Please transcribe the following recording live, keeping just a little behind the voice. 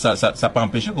Ça pas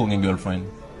empêché qu'on ait une girlfriend?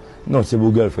 Non, c'est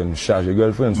pour girlfriend, charge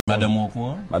girlfriend. Madame au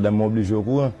courant? Madame obligée au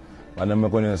courant. Madame me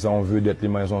connaît ça, on veut d'être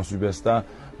les son superstar.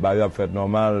 Bah, il a fait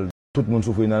normal. Tout le monde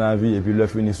souffre dans la vie et puis le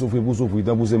fini souffrir pour souffrir,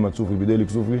 tant pour c'est moi qui souffre, puis de lui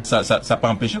qui souffre. Ça pas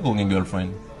empêché qu'on ait une girlfriend?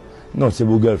 Non, c'est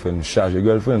pour girlfriend, charge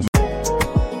girlfriend.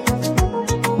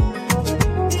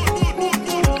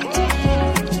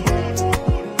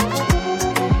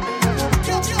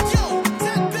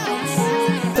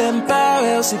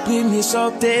 C'est premier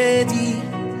sort t'es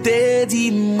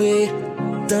dit moi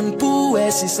donne pour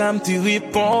c'est ça me tu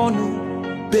réponds nous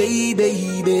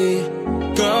baby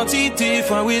quantité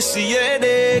fois essayer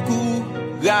des coups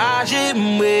rager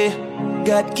moi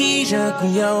garde qui j'en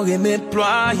couillon remettre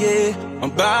ployer en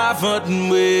bas ventre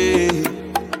moi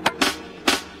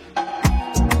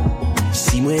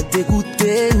si moi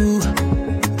t'écouter ou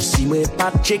si moi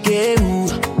pas checker ou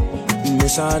mais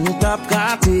ça nous tape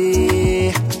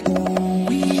raté.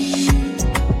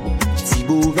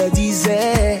 Bouve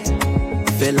disait,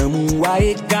 fais l'amour à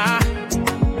écart.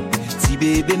 Si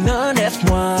bébé n'en est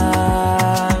moi,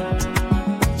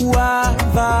 ouah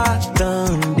va t'en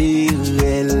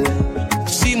elle.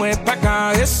 Si moi pas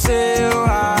caresser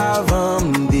avant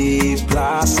me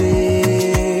déplacer,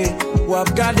 ouah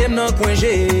garder mon coin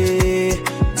j'ai.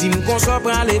 Dis-moi qu'on soit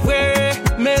prend les vrais,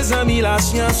 mes amis la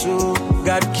science,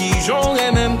 garde qui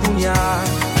j'aurais même kounya.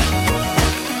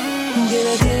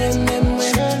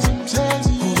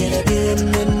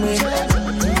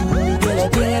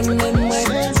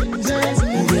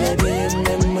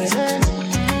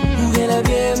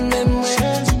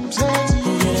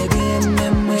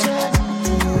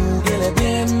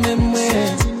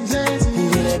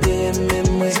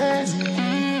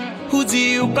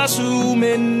 Pas sous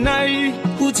ménage,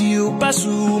 ou dit ou pas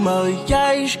sous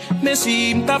mariage, mais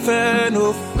si m'ta fait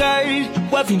naufrage,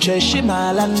 ou vin chercher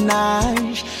mal à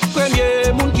nage.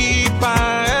 Premier monde qui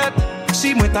paraît,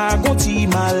 si moi t'as gonti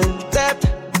mal tête,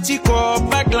 ti corps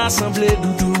pas l'assemblée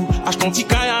doudou, achète ton ti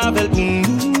caille avec boum.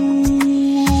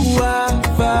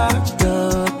 Va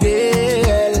tenter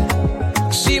elle,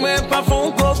 si moi pas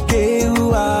font coquet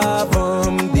ou avant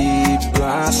me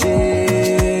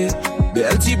déplacer.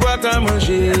 Belle petite boîte à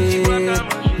manger,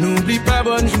 n'oublie pas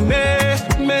bonne journée.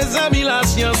 Mes amis la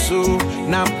science,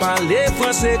 n'a pas les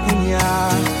français kounya.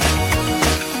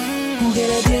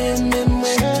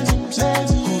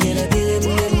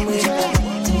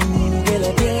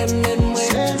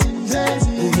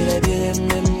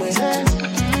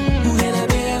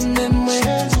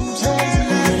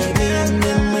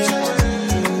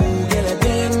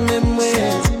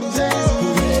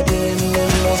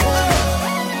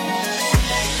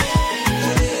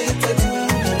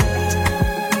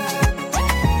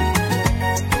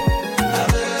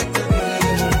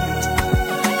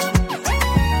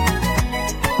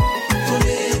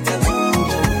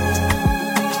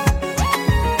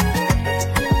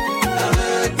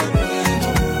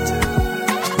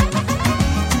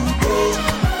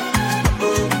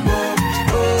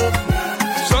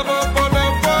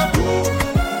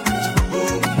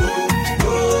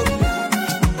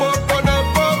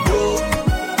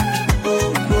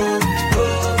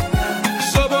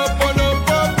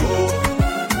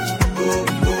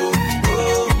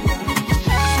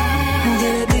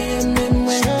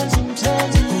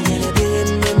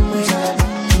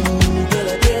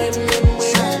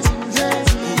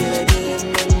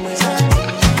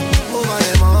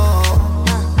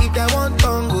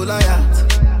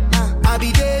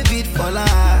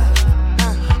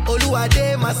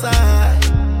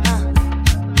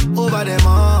 Over them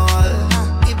all.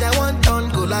 If they want on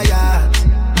Goliath,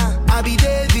 I be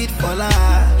David for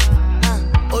life.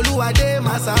 Oluwade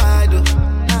my side.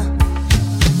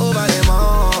 Over them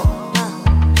all.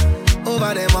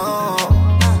 Over them all.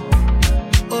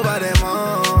 Over them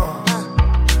all.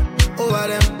 Over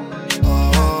them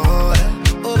all.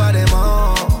 Over them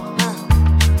all.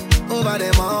 Over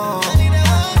them all.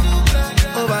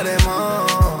 Over them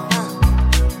all.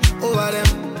 Over them.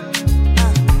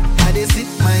 I dey sit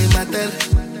my mattel.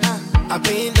 I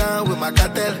been down with my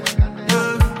cartel.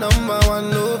 Number one,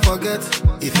 no forget.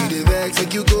 If you dey vex,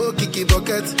 make you go kick it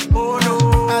bucket. Oh no,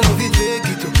 I love it, take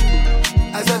it too.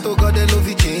 I said to God, they love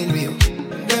it, change me.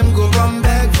 Them go come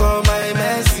back for my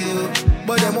mess, you.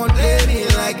 But them won't play me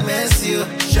like Messi.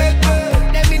 Shake me,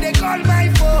 let me they call my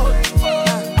phone.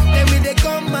 Let me they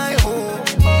come my home.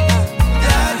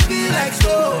 That feel like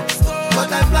slow,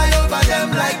 but I fly over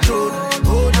them like drone.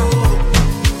 Oh no,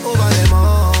 over them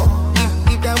all.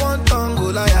 If they want on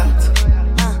Goliath,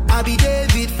 I be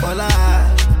David for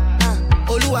life.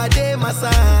 Oluwade my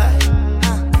side.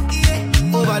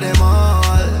 Over them all.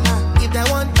 If they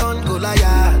want on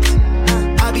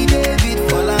Goliath, I be David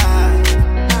for life.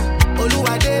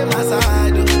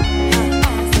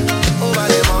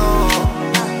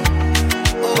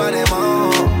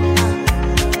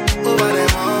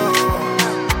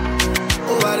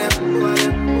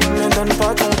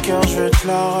 cœur, je vais te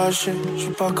l'arracher. Je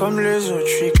suis pas comme les autres,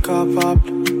 je suis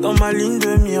capable. Dans ma ligne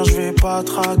de mire, je vais pas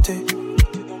te rater.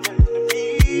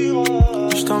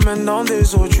 Je t'emmène dans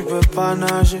des eaux, tu peux pas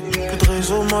nager. Plus de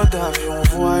réseau, mode avion,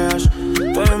 voyage.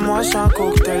 Toi et moi, c'est un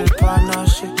cocktail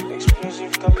panaché.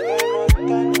 Explosif comme les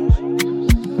montagnes.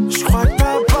 Je crois que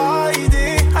t'as pas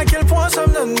idée à quel point ça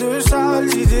me donne de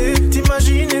sales idées.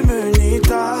 T'imaginer mener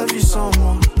ta vie sans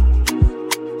moi.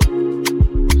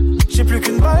 J'ai plus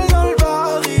qu'une balle dans le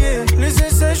barillet. Les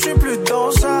essais, je suis plus dans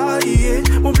ça, yeah.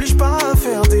 M'oblige pas à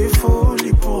faire des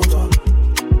folies pour toi.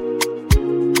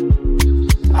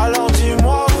 Alors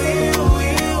dis-moi oui, oui,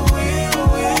 oui,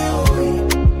 oui, oui.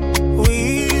 Oui,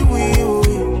 oui,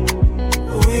 oui.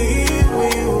 Oui,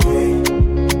 oui, oui.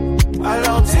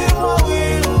 Alors dis-moi oui,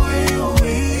 oui,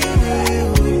 oui, oui,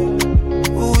 oui.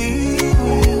 Oui,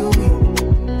 oui, oui.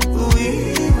 Oui,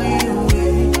 oui,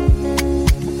 oui.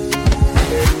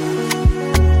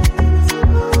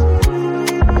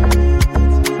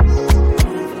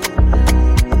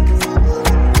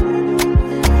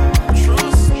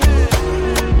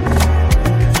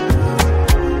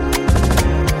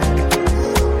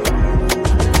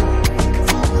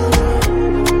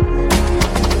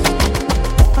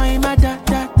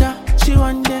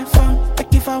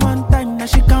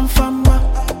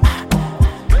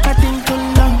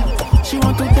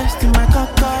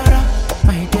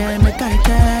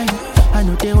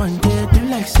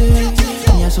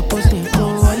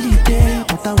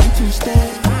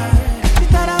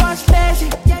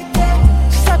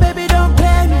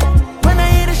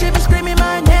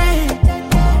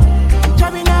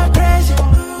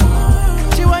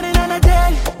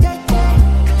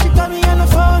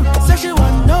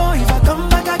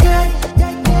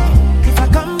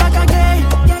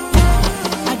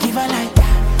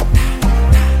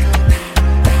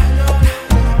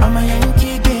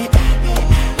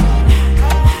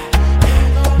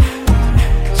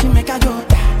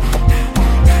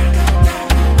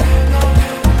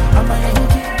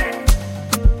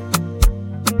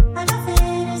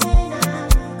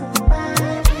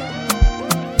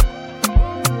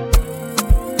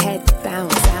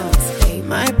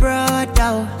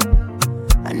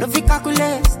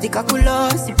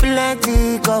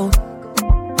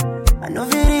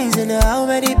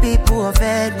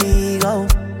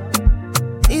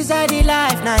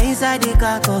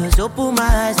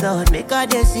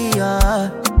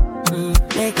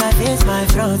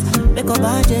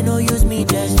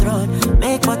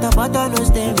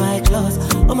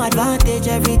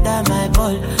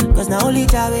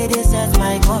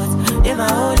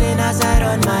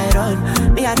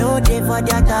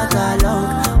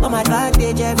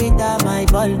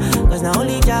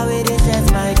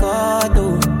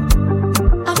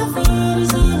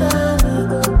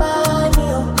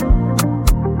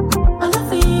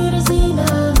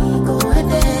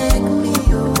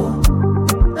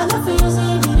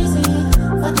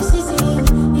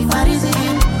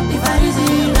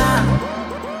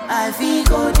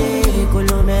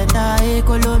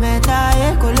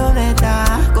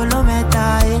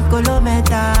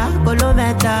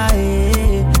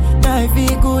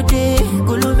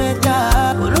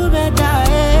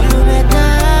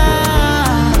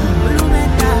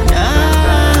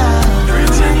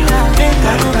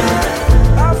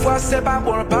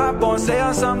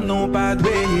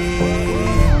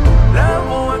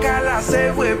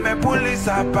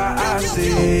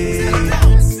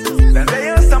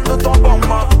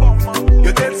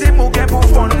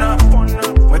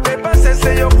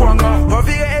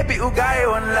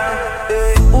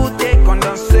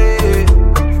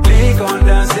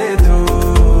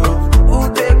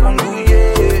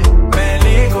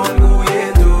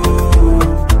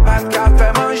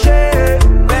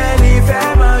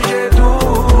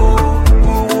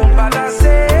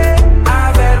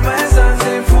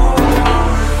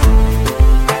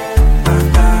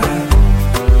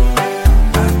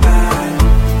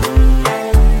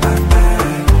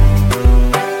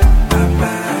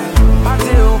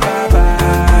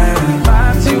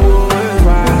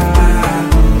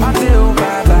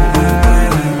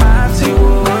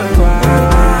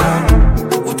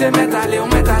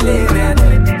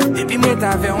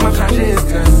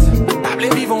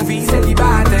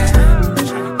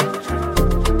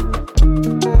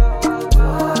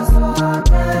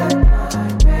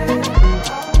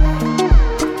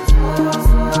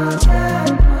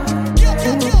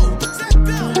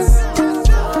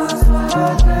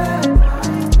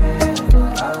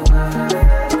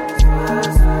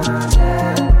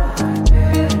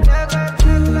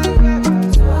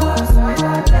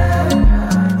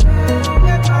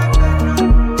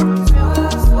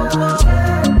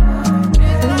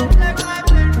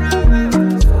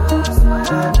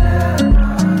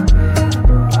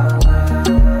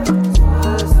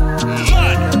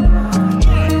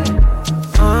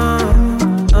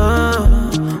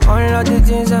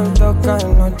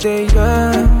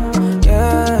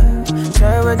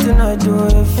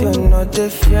 they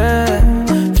fear.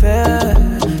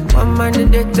 One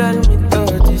man they tell me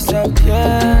to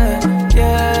disappear.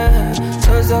 Yeah,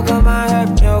 so come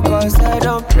and help me, cause I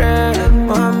don't pray.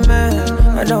 My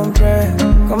man, I don't pray.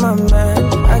 Come on, man,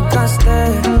 I can't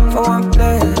stay for one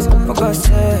place. For God's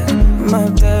sake, my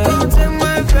day. Don't take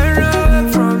my pain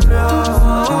away from you.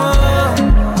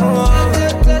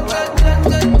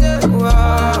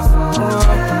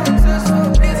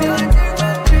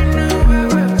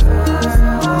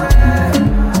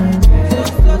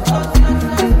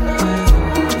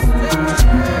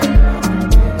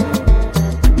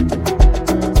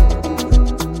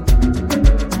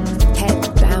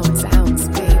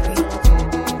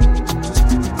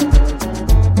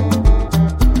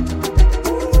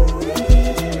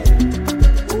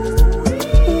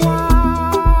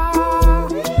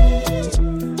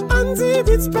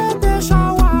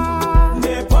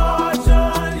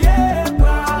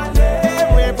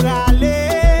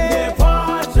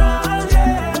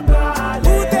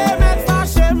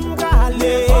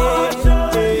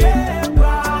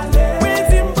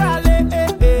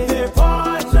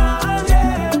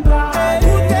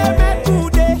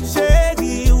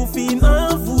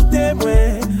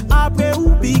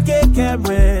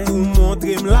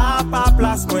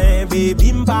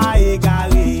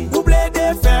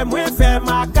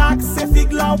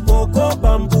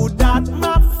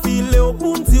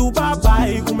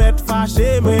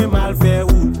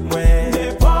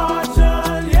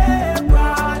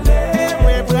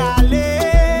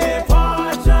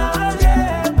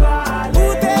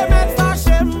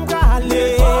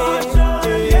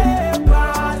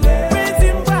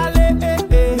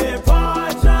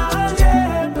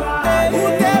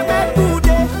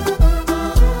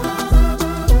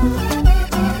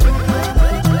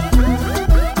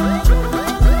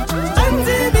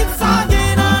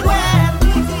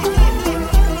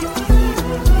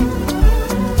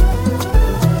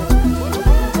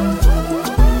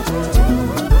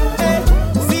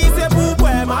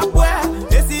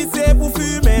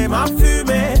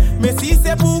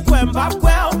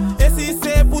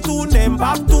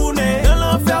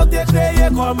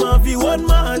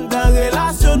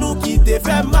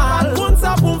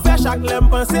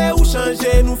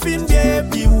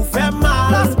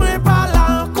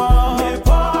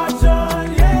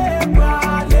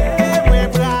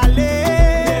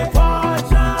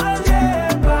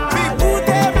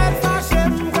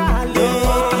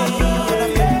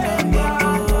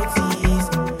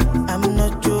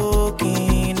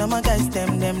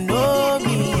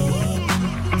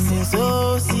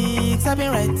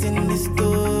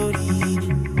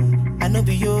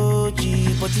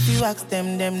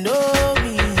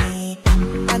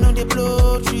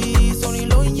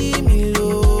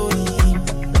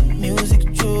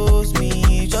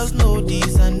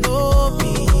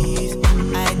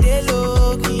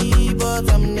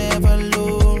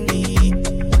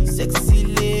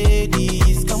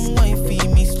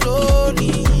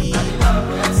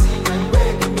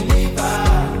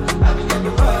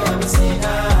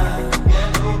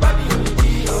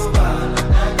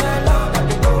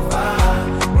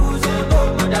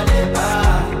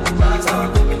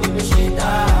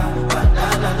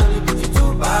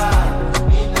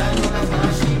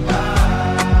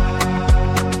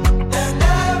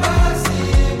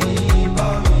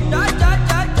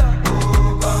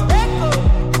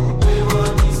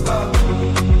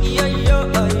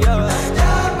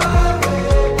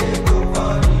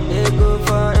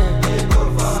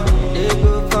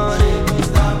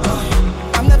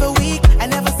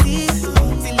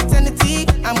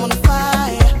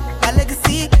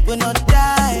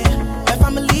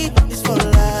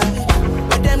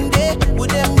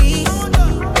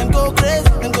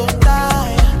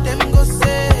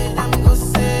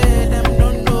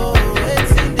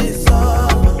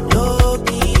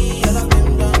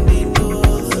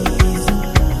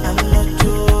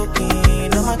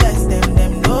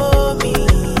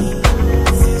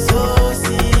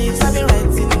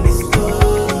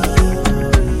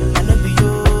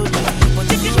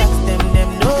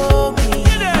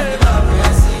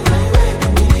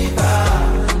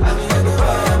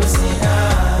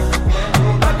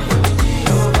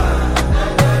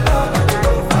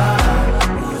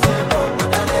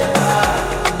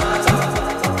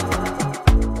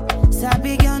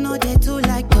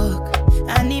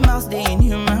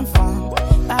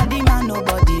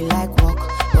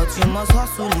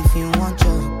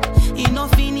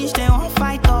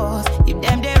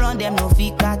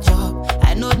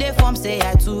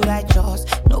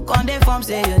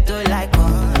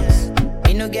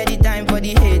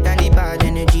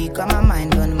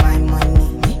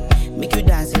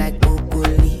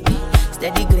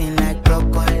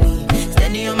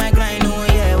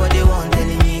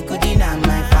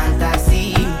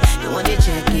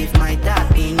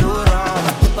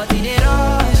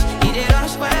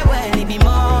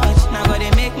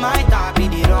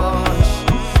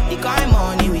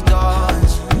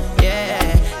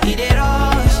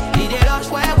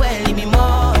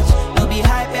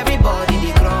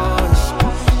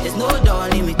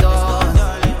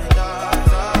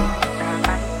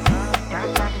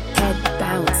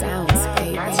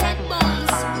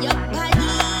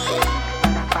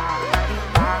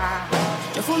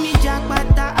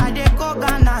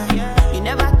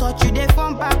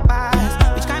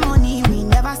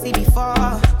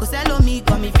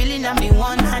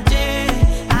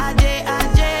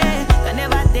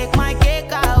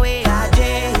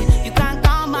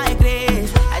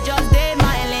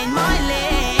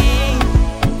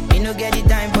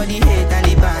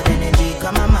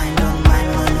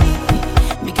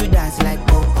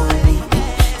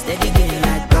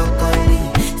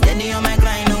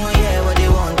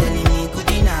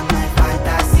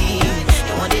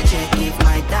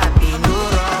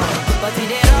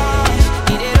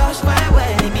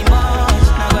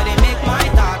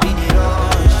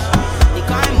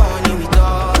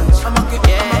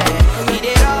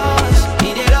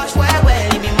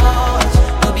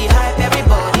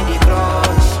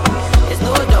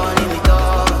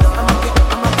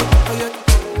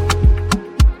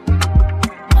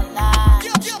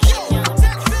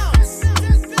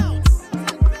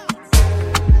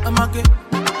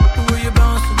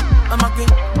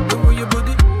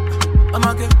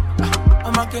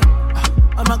 The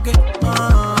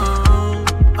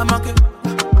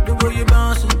way you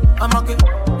bounce,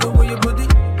 the way you body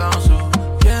bounce,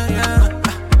 yeah, yeah.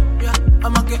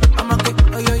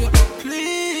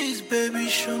 Please, baby,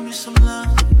 show me some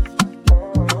love.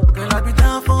 Girl, I'll be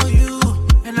down for you,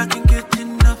 and I can get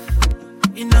enough,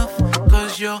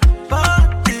 cause your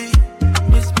body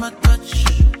is my touch.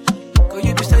 Girl,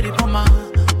 you be steady for my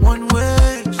one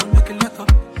way, so make it like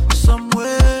up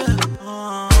somewhere.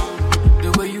 The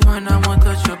way you want, I want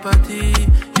touch your body,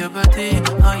 your body.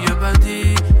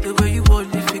 The way you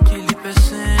hold it, you kill the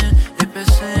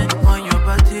person on your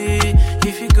body.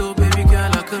 If you go, baby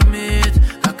girl, I commit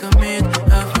a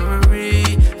Ferrari.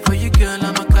 For you, girl,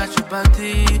 I'ma catch your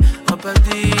body,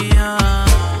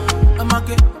 I'ma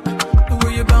get the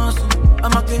way you bounce,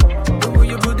 I'ma get the way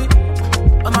you booty,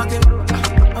 I'ma get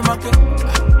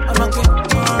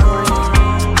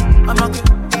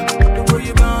the way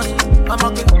you bounce, I'ma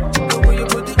get the way you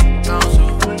booty bounce,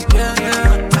 yeah.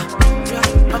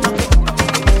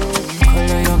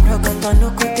 Color your broken, no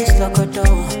cut this loco.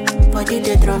 Body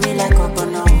they draw me like a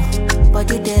bono.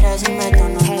 Body they rise in my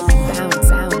tono.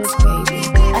 Bounce, baby.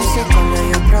 I say color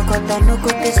your broken, no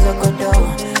cut this loco.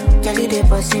 Jolly they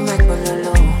bossy my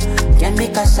pololo. Can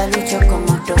make a salute your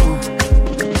komodo.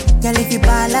 Girl, if you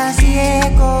balance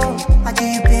Diego, I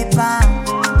give you paper.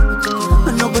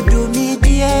 No go do me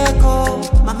Diego,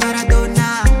 my Maradona.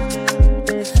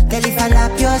 Girl, if I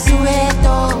lap your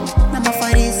sueto, I'm a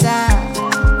farisa.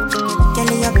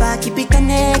 Girl, your back keep it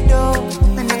connected,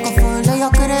 and I can follow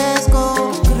your cresco.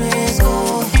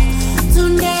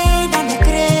 Today, I'm the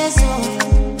cresco.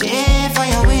 Pay for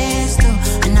your waist,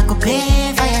 and I could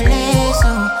pay for your lace.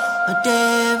 A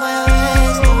day for your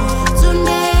waist.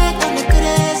 Today, I'm the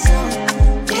cresco.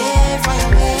 Pay for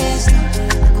your waist, I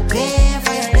could pay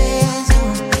for your lace.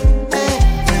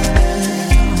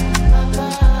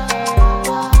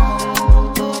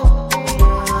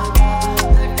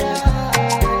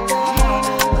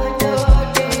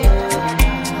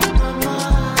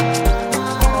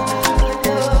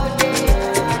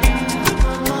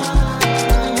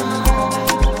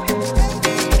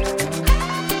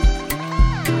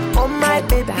 Oh my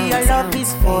baby, your love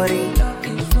is for it.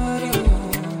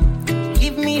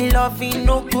 Give me loving,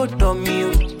 no good on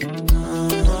you.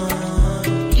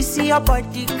 You see your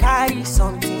body carry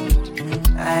something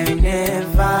I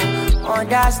never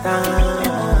understand.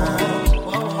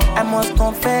 I must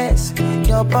confess,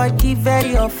 your body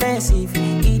very offensive.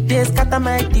 It is scatter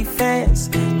my defense,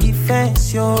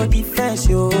 yo.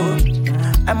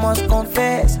 I must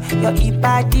confess, your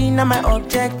body not my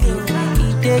objective.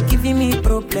 They giving me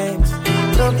problems,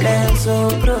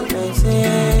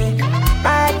 yeah.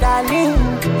 My darling,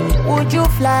 would you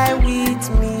fly with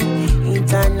me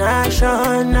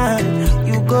international?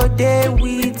 You go there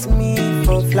with me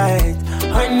for flight,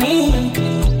 honey.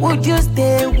 Would you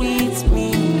stay with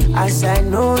me as I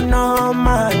know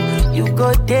normal? You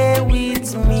go there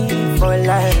with me for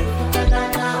life.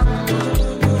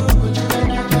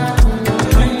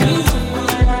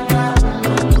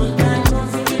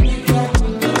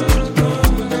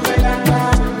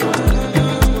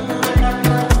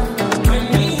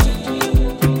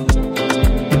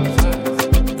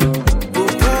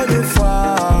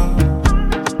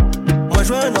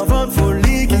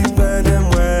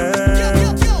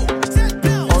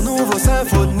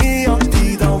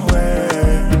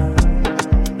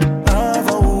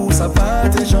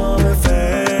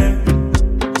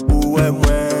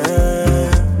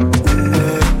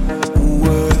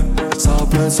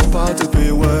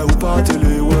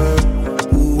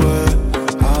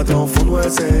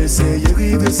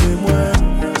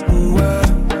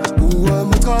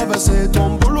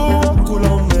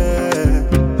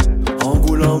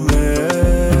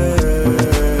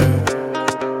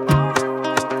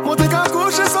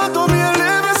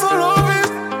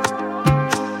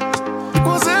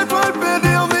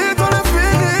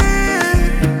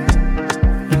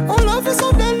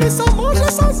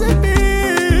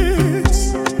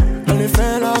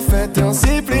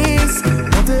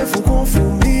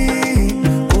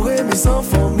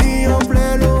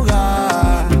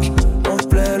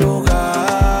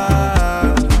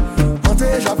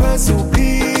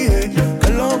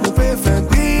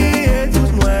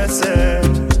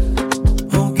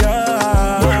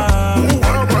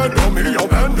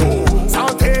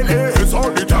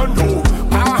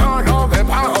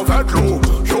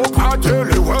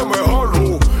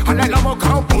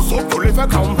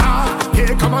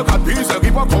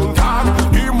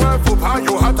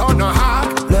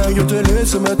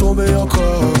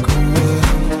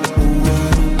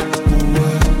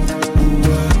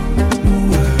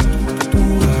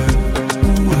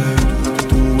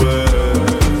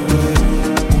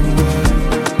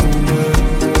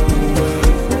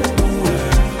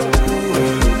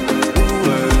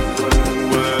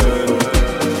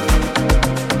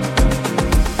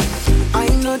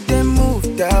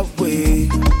 that way.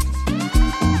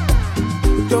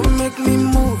 Don't make me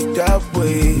move that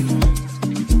way.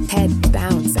 Head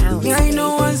bounce out. Me, I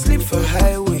know one sleep for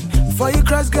highway. Before you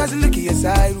cross, guys, look at you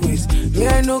sideways. Me,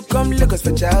 I know come Lagos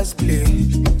for child's play.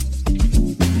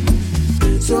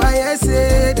 So I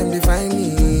say them define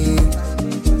me.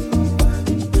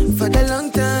 For the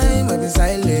long time I've been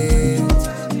silent.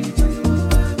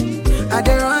 I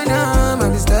dey run am,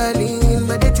 I've been styling,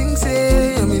 but they think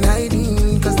say I'm in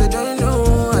hiding, cause they don't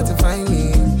know how to find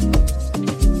me.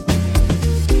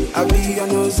 I be on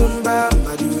no Zumba,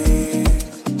 by the way.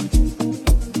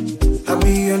 I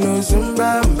be on no Zumba,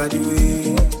 by the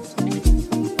way.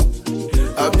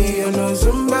 I be on no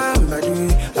Zumba, by the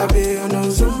way. I be on no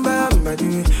Zumba, by the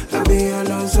way. I be on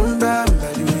no Zumba,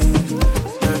 by the way.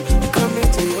 Coming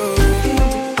to you.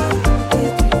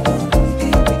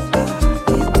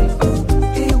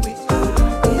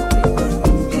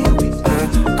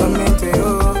 Coming to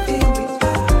you.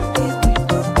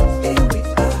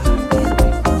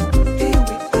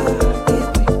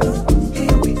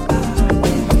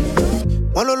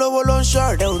 One low,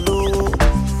 short, don't know.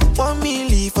 1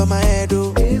 milli for my head,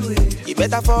 oh. You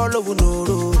better follow, no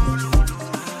road.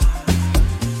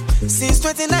 Since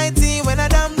 2019, when I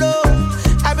damn low,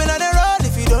 I've been on the road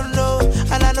if you don't know,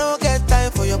 and I don't get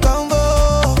time for your combo.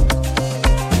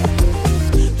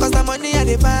 Cause the money I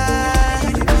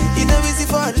demand, you know easy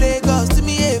for Lagos. Do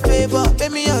me a favor, pay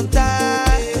me on time.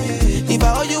 If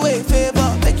I owe you a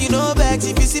favor, make you no bags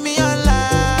if you see me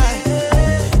online.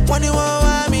 When you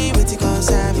want me, wait till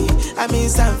concern me. I'm in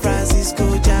San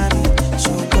Francisco, Jammy.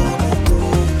 Show come go.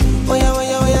 Oh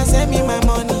yeah, send me my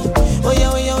money. Oh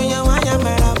yeah, why am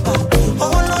I rapper?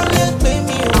 Oh Lord, pay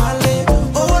me wallet.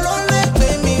 Oh Lord,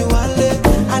 pay me wallet.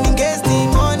 And in case the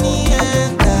money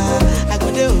enter, I go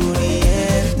the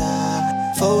orienta.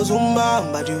 For Zumba,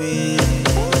 by the way.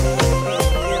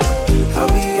 I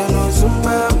be on no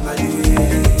Zumba, by the way.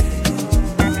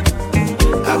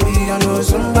 I be on no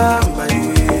Zumba, by the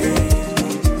way.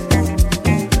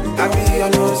 I be on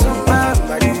no Zumba,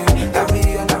 by the way. I be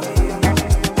on.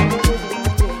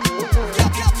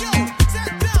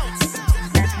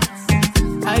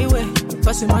 Highway,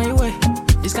 passing my way.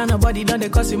 This kind of body done they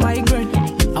cause you migraine.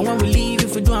 And when we leave,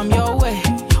 if we do, I'm your way.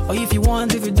 Or if you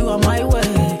want, if you do, I'm my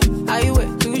way. Highway,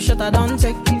 2 shot I don't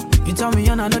take. You tell me,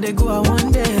 and I know they go out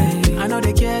one day. I know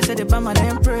they care, say they buy my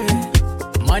damn pray.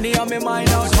 Money on me mind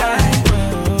all time.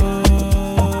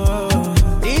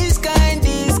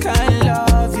 This kind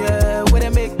love, yeah, where they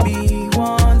make me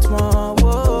want more.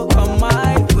 Whoa, come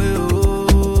my way.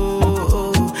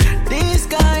 Oh. This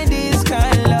kind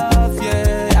love,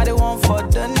 yeah, I the one for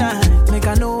the night. Make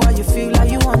I know how you feel, how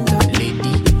you want to.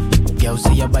 Lady, girl,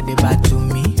 say your body bad to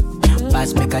me.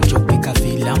 Pass, make a joke, make a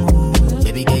feel I'm.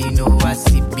 Baby girl, you know I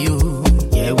see you.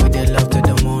 Yeah, with the love to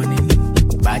the morning.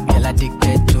 Bad girl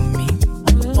addicted to me.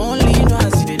 Only you know how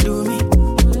see they do me.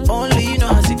 Only you know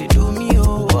how see they do me.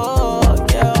 Oh,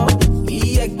 yeah.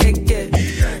 Yeah.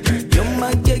 You're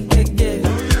my yeah.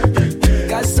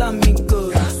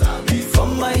 Casamigos. From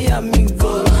Miami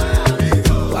goes.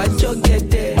 Watch you get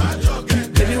there.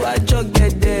 Baby, watch you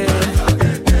get there.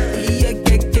 Yeah.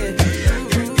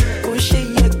 Push it,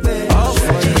 yeah. All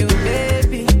for you,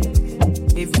 baby.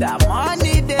 If that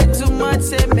money there too much,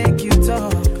 say make you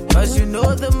talk. Cause you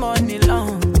know the money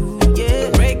long. Yeah,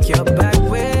 break your back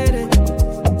with it.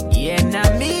 Yeah,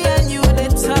 now me and you, they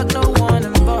talk, no one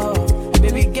involved.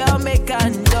 Baby girl, make I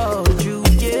indulge you.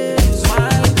 Yeah,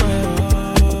 my world.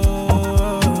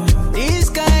 This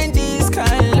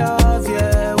kind love,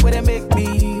 yeah, where they make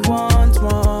me want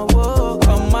more. Whoa,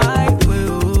 come my way.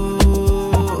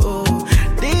 Oh.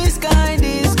 This kind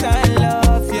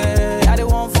love, yeah, I the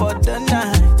one for the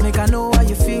night. Make I know how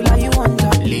you feel, how you want to.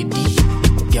 Lady,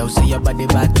 girl, say your body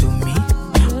bad to me.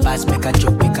 Pass, make a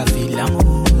joke, make a feel I'm.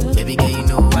 Baby girl, you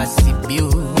know I see you.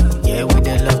 Yeah, with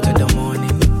the love to the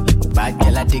morning. Bad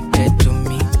girl addicted to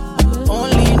me.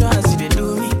 Only you know how see they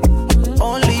do me.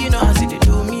 Only you know how see they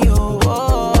do me.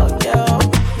 Oh, yeah.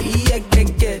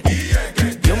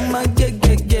 You're my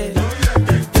yeah.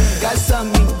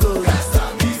 Casamigos.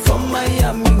 From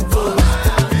Miami goes.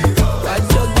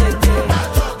 Watch your get.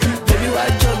 Baby,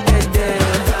 watch your get.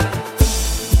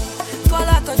 Toi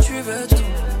là, toi tu veux tout.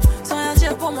 Sans rien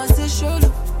dire pour moi c'est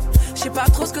chelou. Je sais pas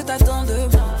trop ce que t'attends de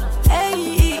moi.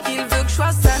 Hey, il veut que je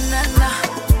sois sa nana.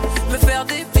 Me faire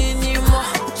des finis-moi.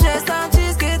 J'ai senti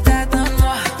ce que t'attends de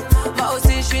moi. Moi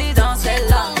aussi je suis dans cette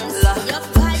langue-là.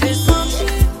 J'ai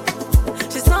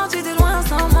senti de loin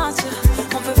sans mentir.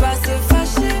 On peut pas se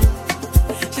fâcher.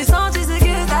 J'ai senti ce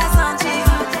que t'as senti.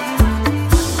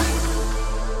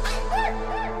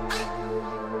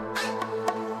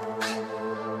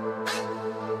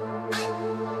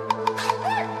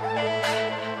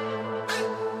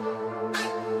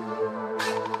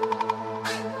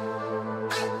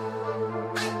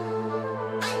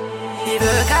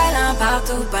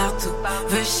 partout, partout.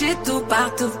 Veux chier tout,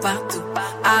 partout, partout.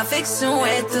 Affection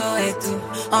et tout.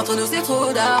 Entre nous c'est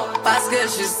trop d'or, parce que je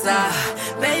suis ça.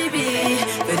 Baby,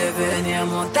 veux devenir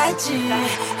mon tati. Hey,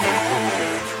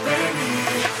 baby,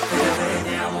 veux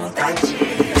devenir mon tati.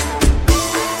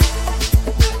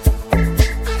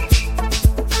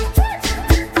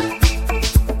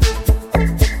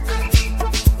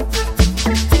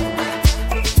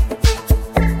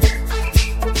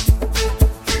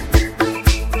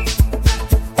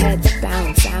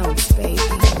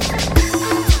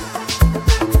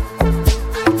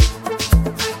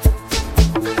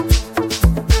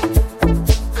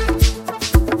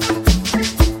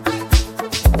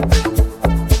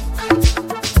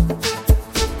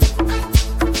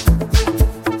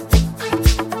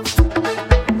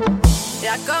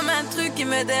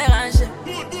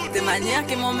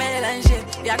 Qui m'ont mélangé,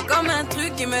 y'a comme un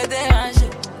truc qui me dérange.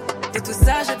 Et tout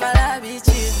ça j'ai pas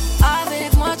l'habitude.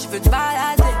 Avec moi tu peux te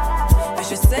balader, mais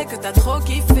je sais que t'as trop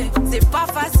kiffé. C'est pas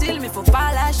facile mais faut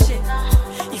pas lâcher.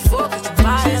 Il faut que tu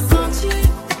parles.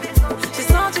 J'ai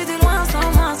senti de loin sans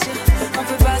mentir. On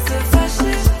peut pas se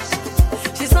fâcher.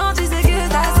 J'ai senti ce que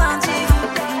t'as senti.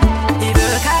 Il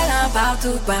veut câlin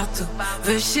partout, partout.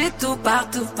 Veut chier tout,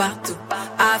 partout, partout.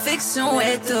 Affection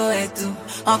et tout.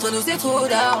 Entre nous c'est trop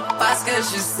d'or, parce que je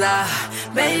suis ça.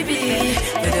 Baby,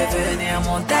 veux devenir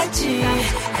mon tati. Hey,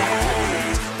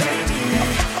 baby,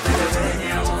 veux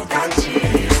devenir mon tati.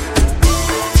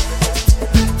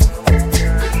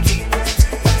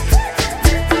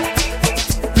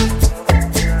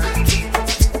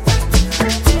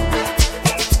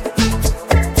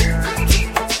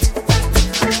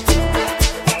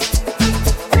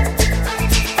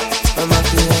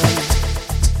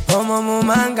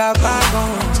 Manga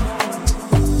bagon.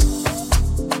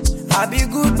 I be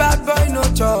good bad boy, no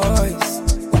choice.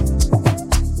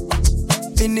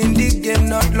 Been in the game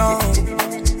not long.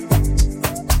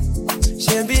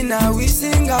 She be now we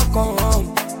sing a come.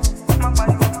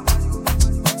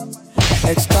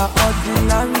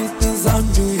 Extraordinary things I'm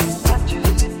doing.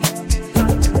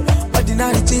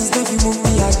 Ordinary things don't you move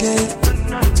me again.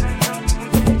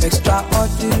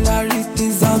 Extraordinary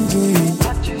things I'm doing.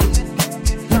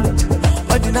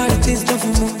 Ordinary things don't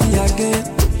you move me again,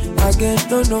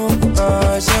 no.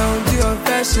 J'ai honte au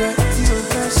fashion,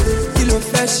 kilo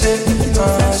fashion.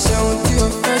 J'ai honte au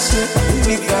fashion,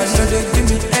 nigga no dey give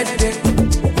me headache.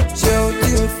 J'ai honte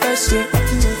au fashion,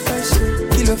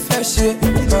 kilo fashion.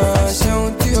 J'ai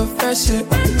honte au fashion,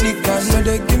 nigga no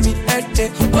dey give me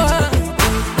headache.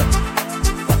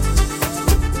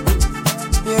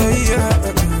 Yeah.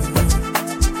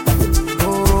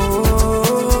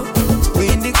 Oh, we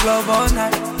in the club all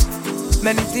night.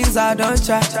 Many things I don't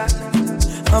try.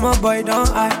 I'm a boy, don't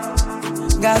I?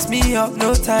 Gas me up,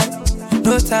 no time.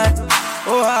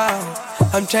 Oh,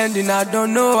 I'm trending, I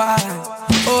don't know why.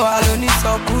 Oh, I don't need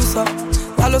so cool, so.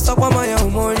 I lost up on my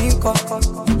own morning call.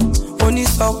 Only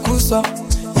so cool, so.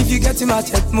 If you get in my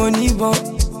check money, but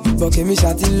give me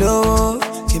shot low,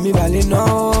 give me valley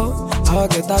no. How I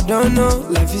get, I don't know.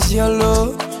 Life is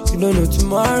yellow, you don't know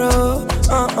tomorrow.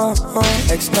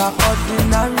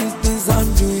 Extraordinary things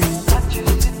I'm doing.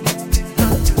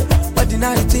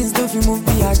 Ordinary things don't you move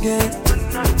me again.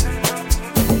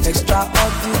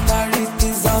 Extraordinary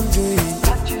things I'm doing.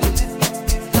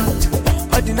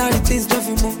 Ordinary things don't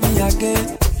you move me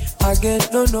again,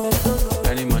 no.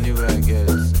 Any money where I get,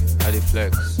 I dey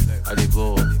flex, I dey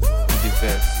ball, I dey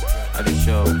vex, I dey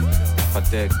shop,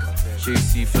 patek. She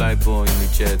see fly boy in the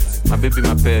jet. My baby,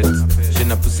 my pet, she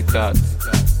na pussycat.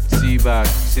 See back,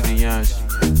 see the yansh.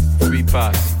 Free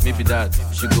pass, maybe that.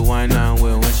 She go wine and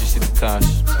well when she see the cash.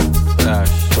 Cash,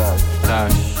 go,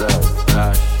 cash.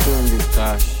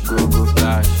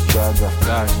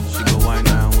 She go wine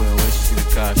and well when she see the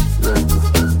cash.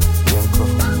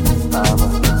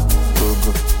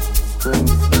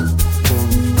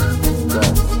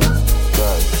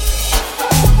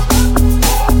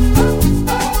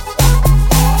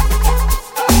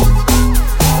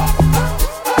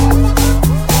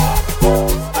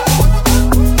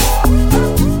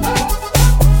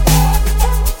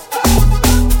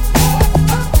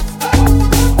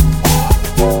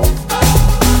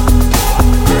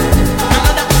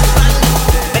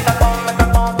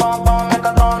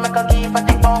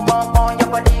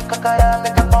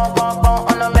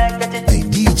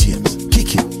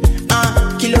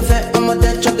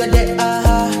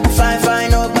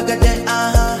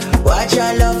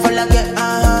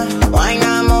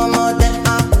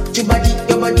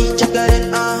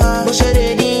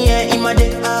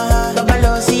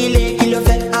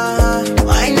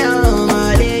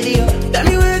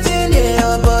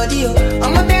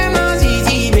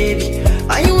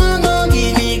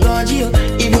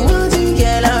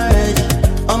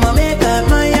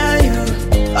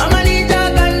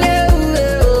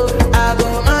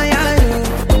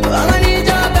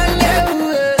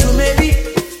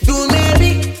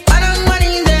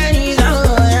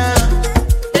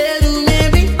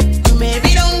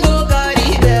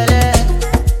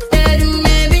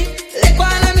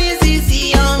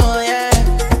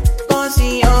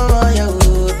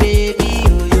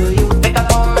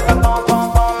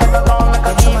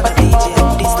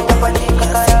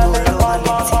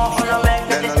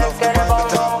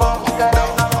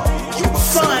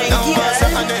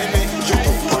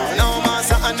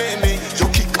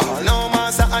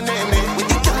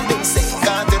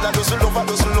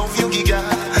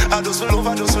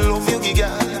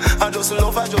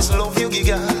 just love you,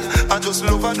 giga. I just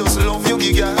love you,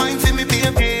 giga. Mind for me,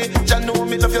 baby. I know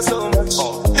me love you so much.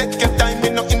 Take your time, me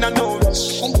not in a no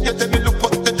rush. You tell me look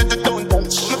but don't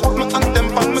touch. Me put my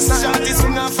anthem on my side. Shawty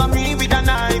swing off for me with a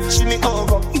knife. She me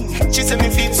over. She say me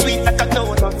feel sweet like a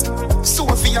donut.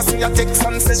 Sophia see a text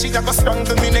and say she a go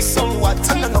strangle me next. So what?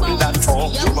 And I know that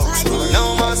for you box.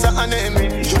 No master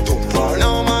enemy. You don't fall.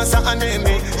 No master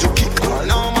enemy. You kick her.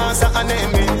 No master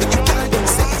enemy. You can't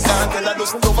say that. Girl, I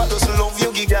just love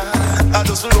you, giga. I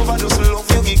just love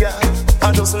you, giga.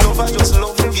 I just love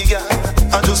you, giga.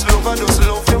 I just love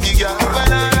you, giga.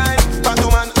 Well, alright,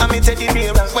 Patuman, I'm a teddy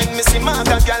bear. When me see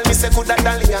Marga, girl, me say good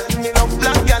Italian. Me love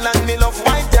black girl and me love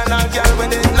white girl. And girl, when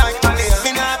they like Malia.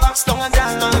 Me nah box down a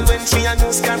girl when she a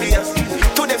news carrier.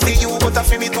 Today for you, but I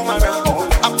feel me tomorrow.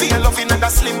 I feel loving and a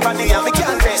slim body. Me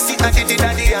can't rest it and the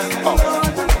daddy.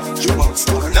 You want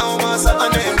star? No master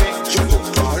enemy. You look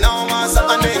far. No master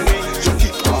enemy. You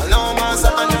keep far. No master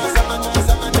enemy.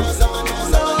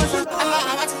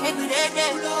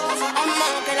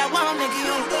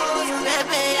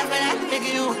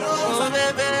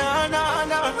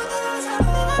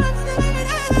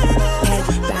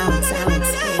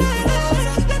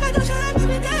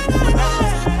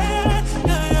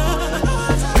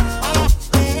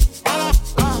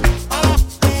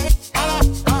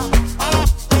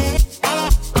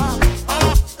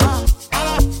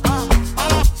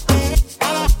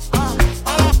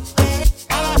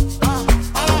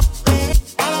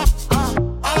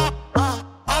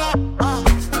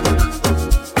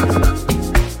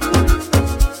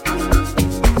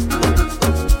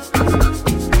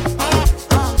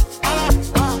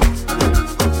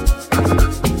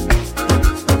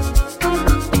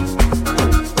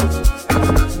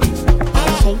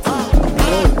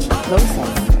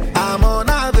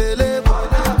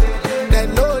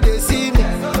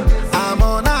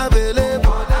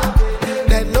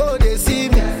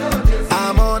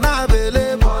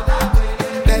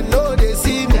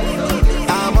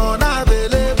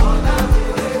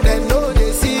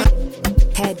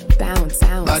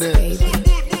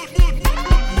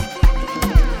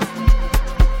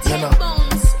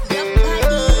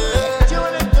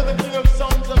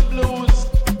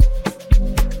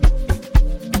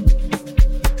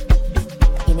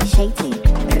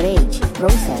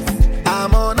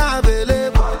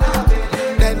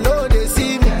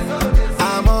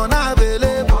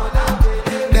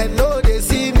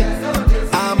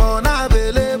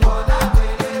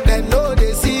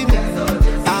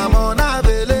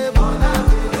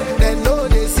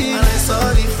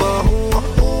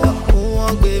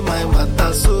 My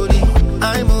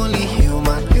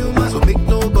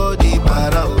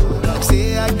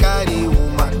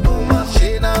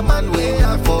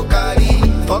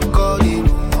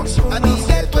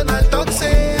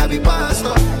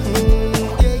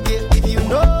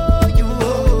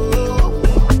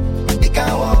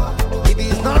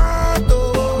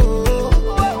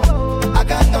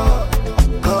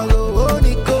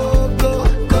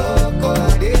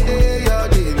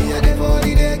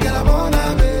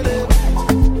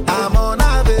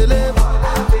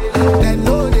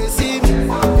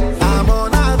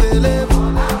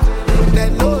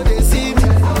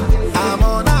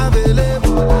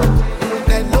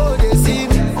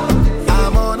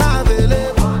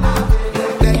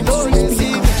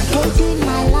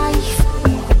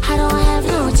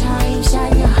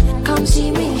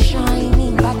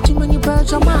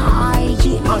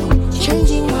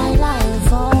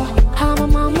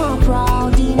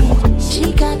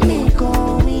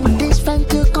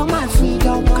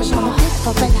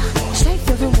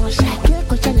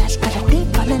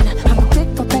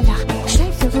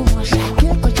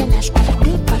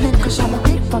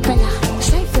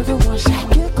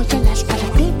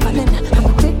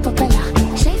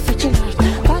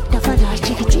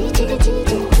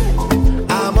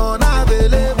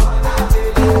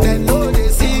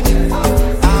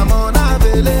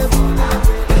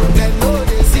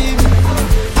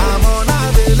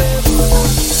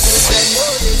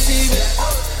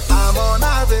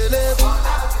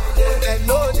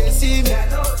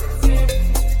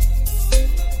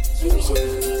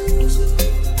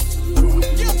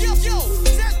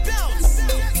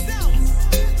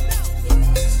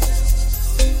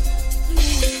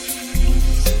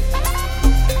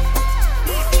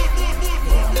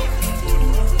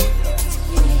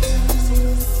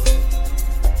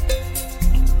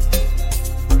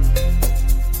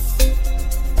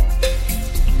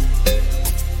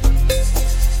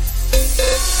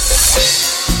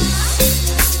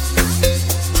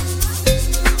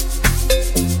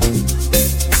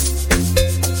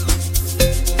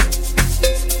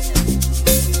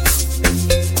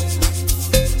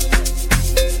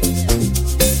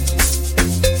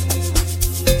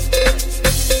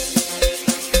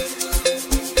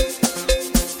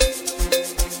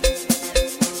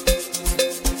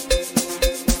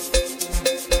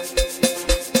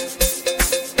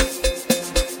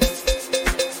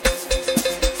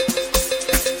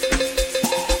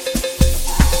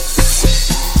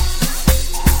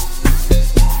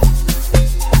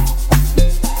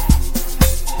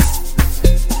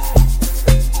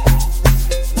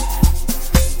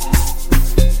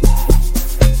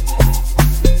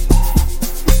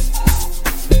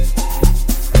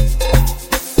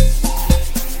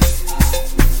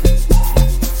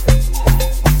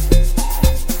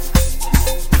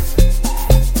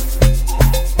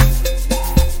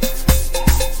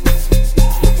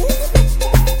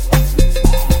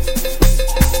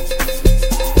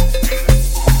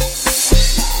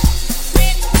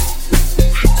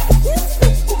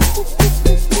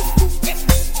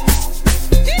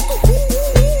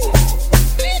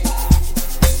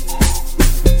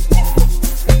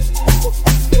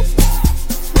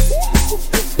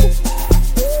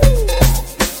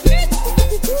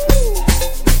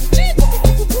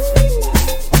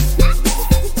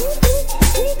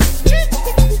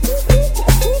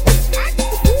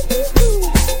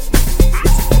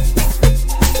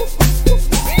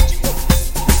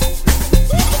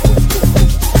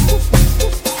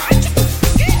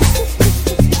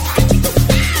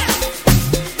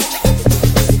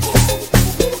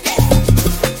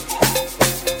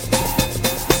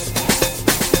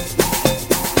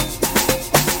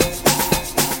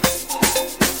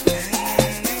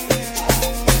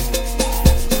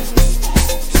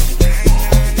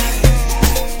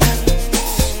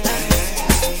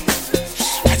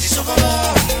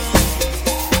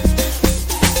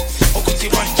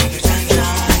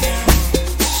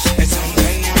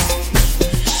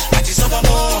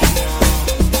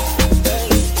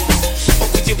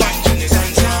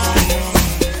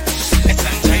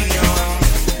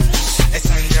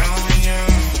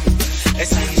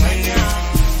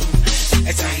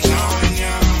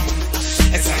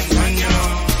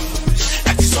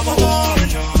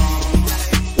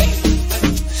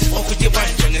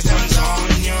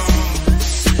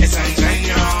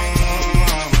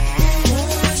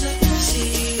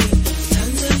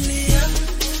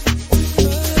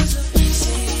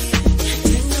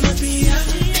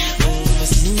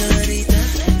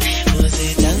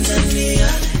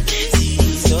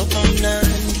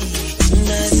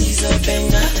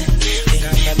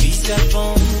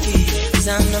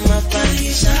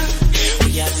paliza.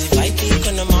 Uyazi vibe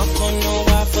kuna makono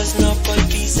wapas no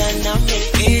polisa na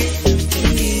meke.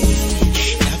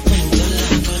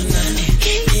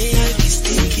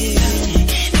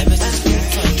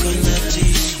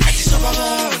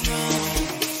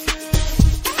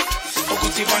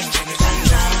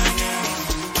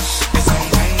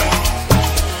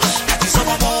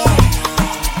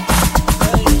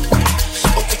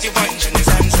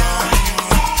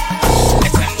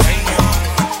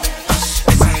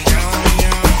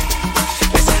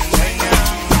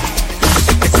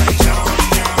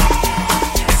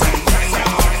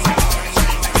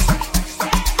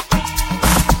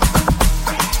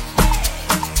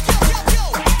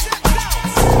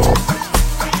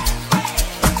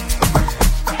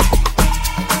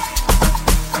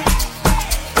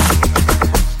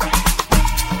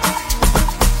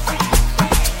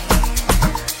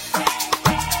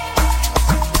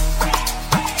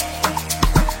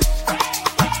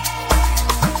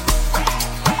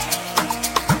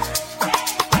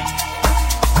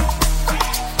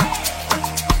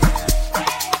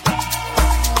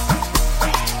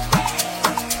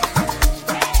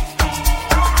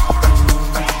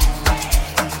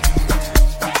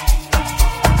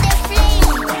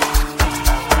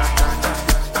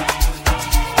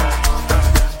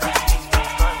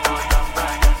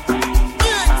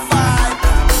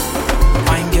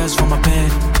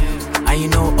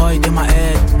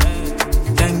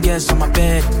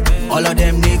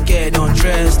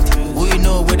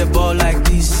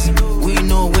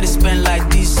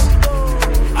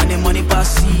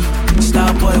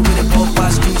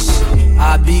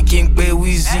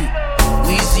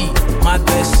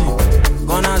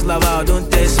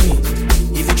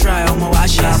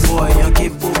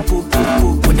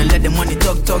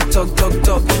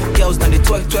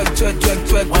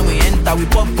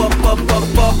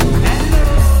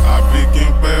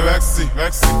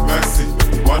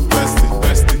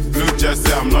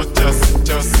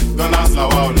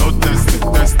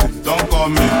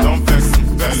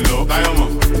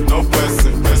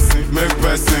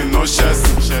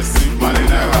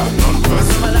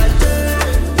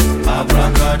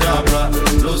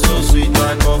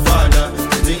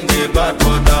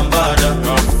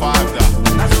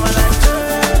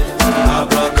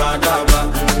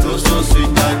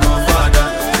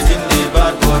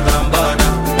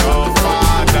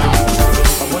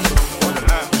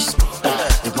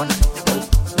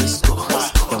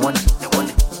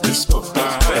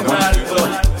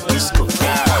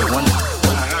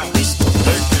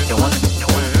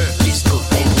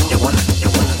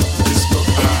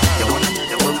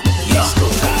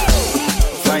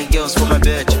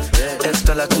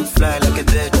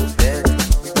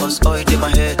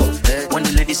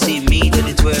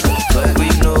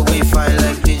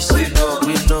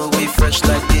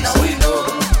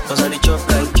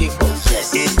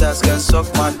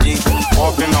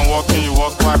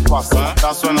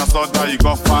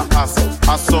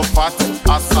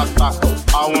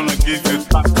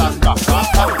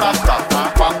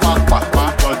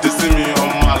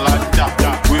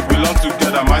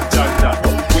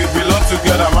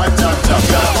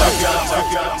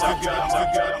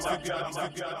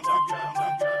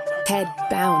 Head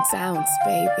bounce,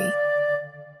 baby.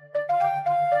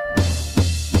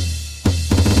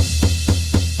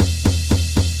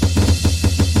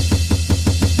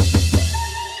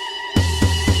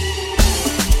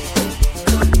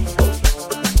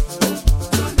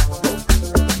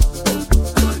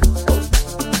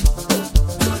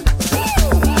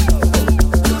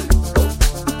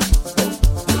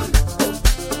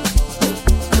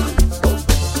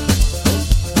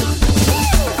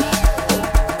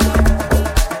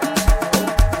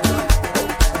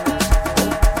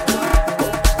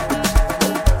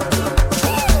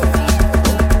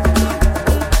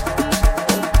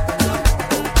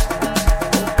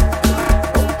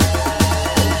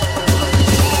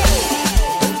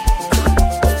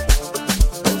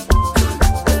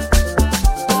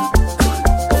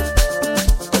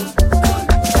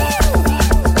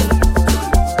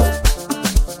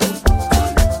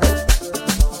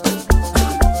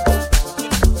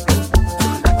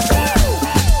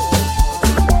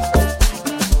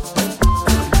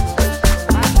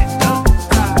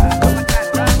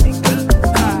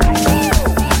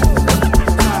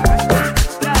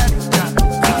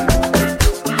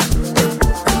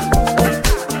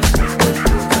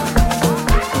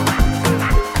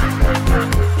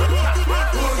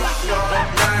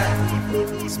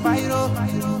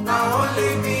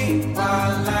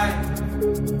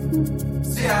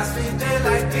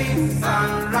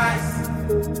 sunrise.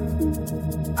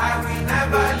 I will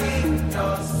never leave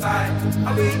your side. side. I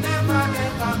will never,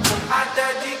 never go. I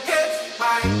dedicate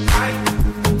my life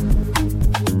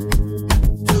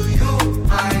to you,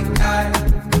 my guy.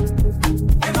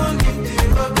 Even if the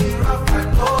road be rough, I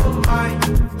don't mind.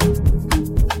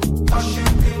 Cause you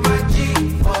be my G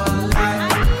for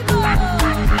life.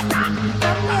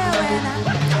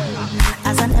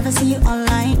 As I never see you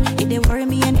online, it they worry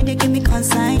me and it they give me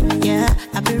consign. Yeah,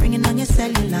 I be ringing on your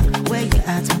cellular. Where you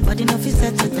at? My body no fit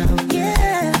settle down.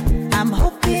 Yeah, I'm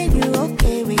hoping you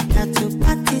okay. We got to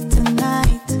party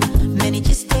tonight. Many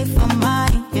just stay for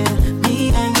mine. Yeah,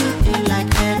 me and you feel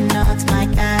like head nuts, my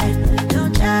guy.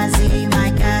 Don't jazzy, my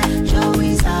guy.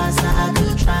 Joey's ours, I do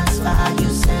transfer.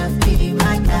 Yourself be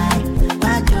my guy.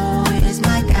 My Joe is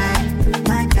my guy,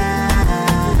 my guy.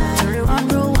 Jury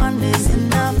rule one is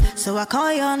enough. So I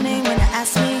call your name when I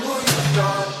ask me.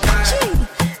 Gee,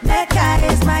 that guy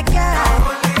is my guy.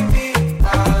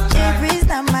 Jerry's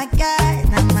not my guy,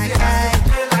 not my guy.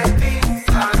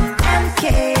 MK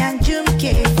and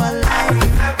Jumke for life.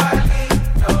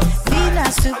 Nina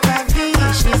Super V,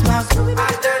 she's my food.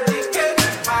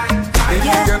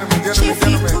 Yeah,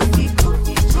 Chiefy Cookie.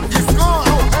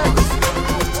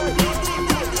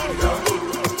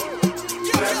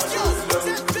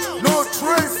 No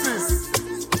traces.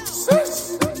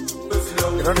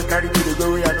 They don't carry me the go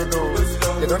way I don't know.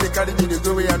 They don't carry me the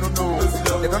go way I don't know.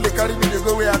 They don't carry me the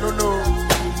go way I don't know.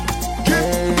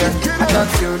 I can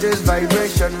feel this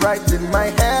vibration right in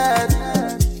my head.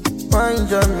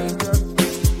 Mind on me.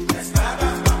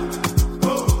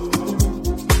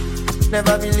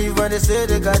 Never believe when they say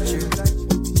they got you.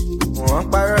 Walk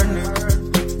by running.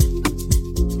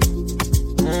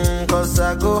 Cause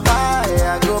I go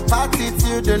high, I go party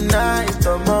till the night.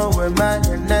 I'm all with my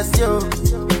NS, yo.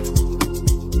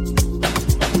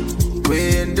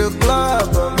 We in the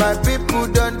club, but my people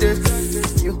done this.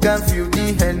 You can feel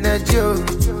the energy, yo.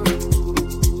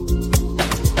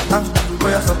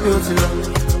 Boy, I'm so beautiful.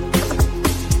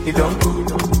 You don't go.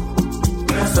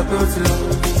 I'm so beautiful.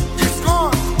 It's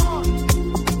gone.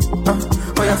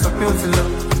 Boy, I'm so beautiful.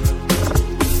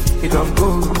 You don't go.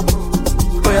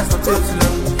 Boy, I'm so beautiful.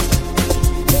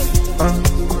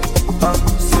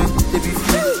 Say they be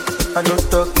free. I don't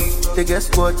talk. They get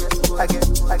squad.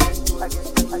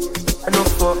 I don't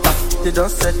fall. They don't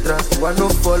set trust. I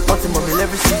don't fall. Ultimate in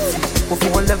every city. But for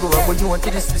one level, what you want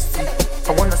to this 60.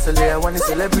 I wanna sell it, I want a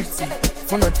celebrity.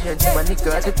 For not TNT, my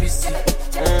nigga at the PC.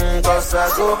 Cause I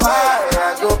go high,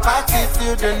 I go party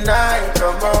till the night.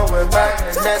 Come on, we're back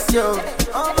and that's yo.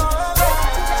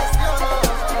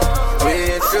 We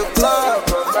in the club,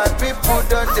 but my people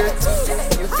done it.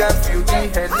 You can feel the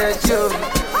energy, yo.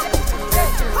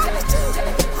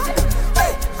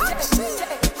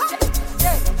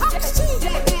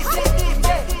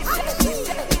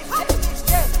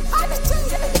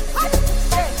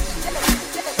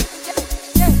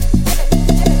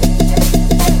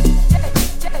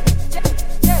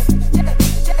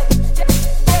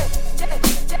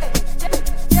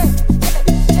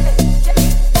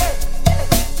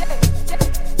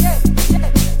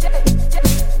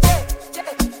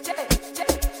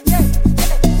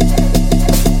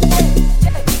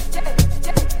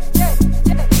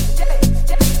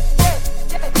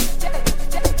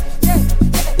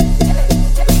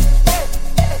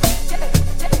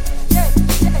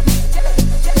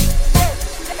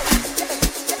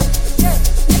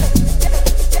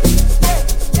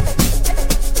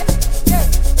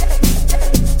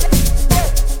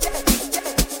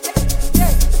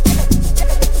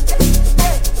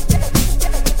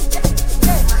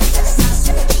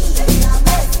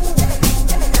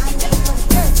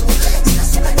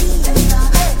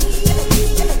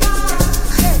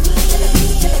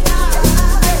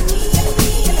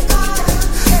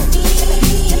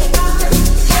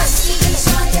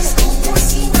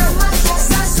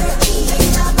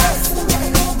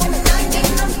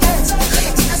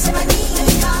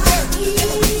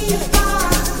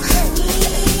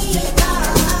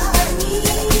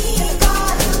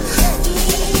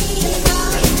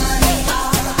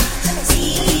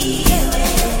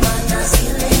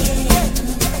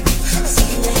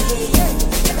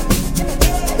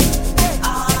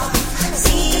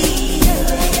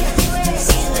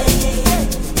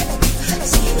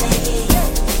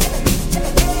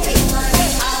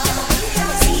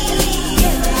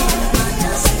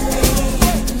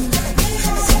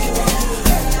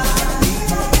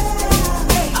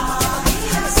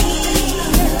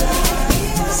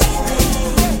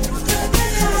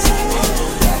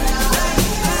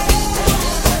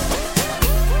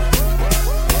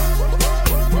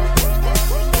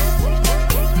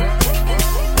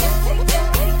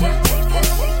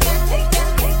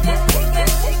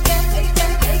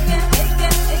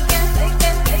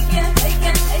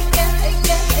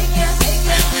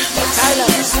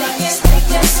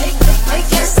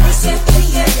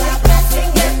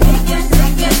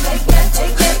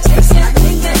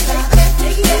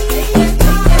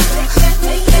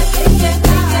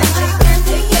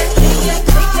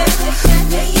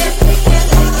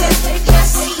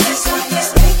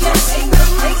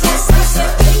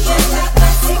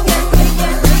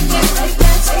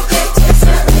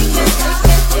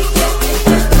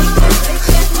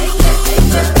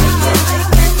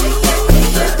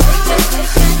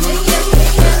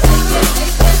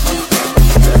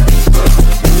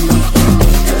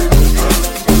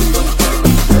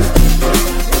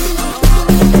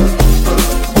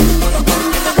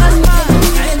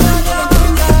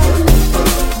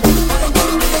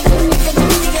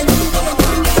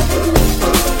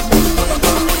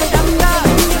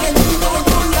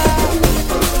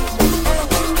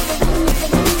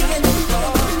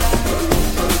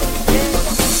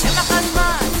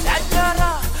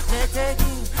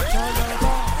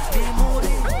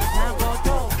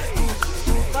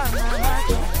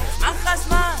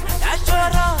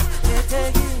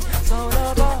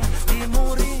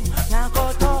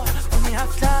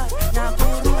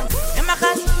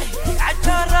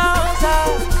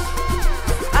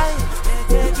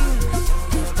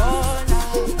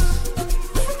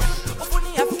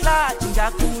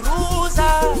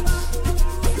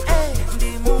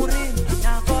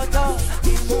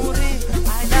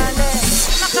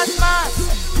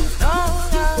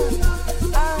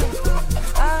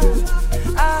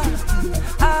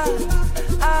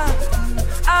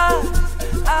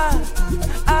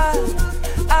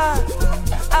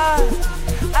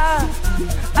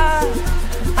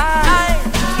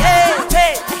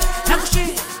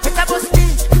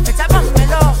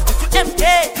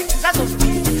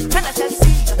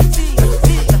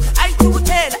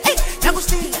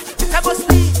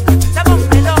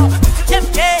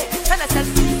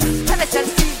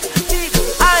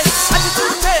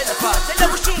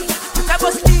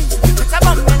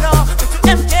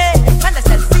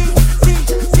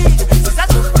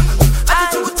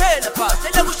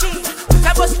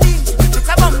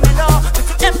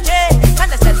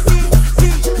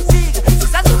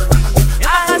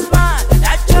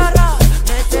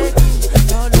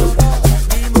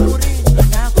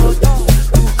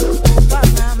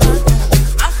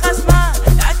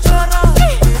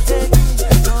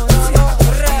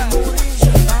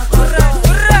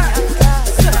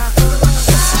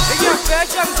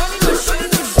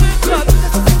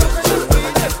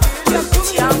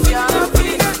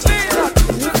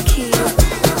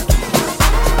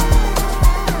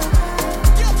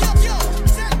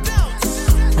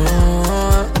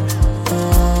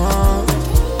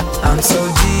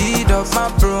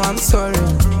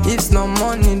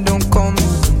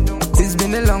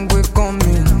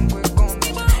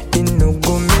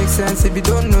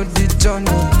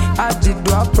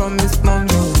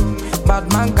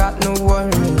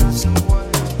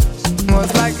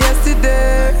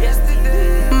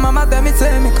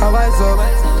 wise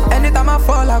up. Anytime I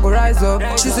fall, I go rise up.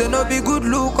 She say no be good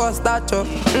look or stature.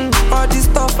 All this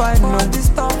stuff I know.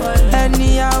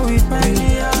 Anyhow with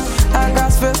me, I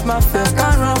got face my face,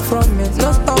 can't run from it.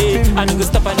 No stopping me. I need to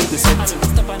stop, I need to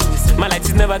set. My light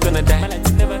is never gonna die.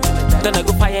 Then I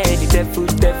go fire any devil.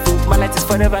 My light is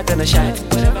forever gonna shine.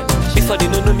 Before they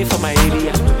don't know me from my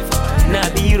area. Now I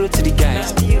be hero to the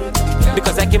guys.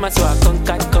 Because I came out so I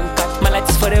conquered. My light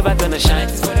is forever gonna shine.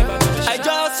 I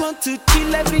just want to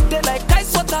chill every day like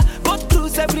ice water. Go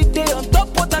cruise every day on top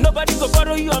water. Nobody go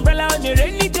borrow you umbrella on a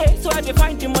rainy day. So I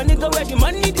find the money, go where the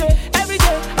money day. Every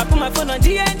day I put my phone on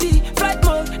DND flight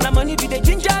mode, now money be the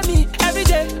ginger me. Every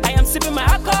day I am sipping my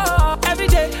alcohol. Every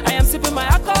day I am sipping my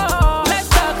alcohol. Let's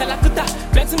talk Kalakuta,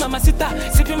 flexing mamacita,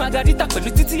 sipping margarita,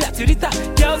 pelutiti atirita.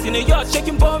 Girls in a yacht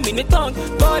shaking bomb in a tongue.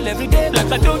 Ball every day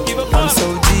like I don't give a fuck. I'm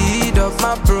so G'd up,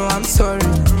 my bro, I'm sorry.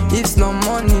 If no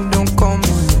money don't come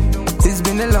in. It's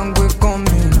been a long way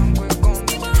coming.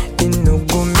 It no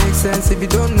go make sense if you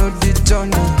don't know the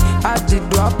journey. I did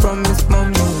do, I promise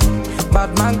mommy.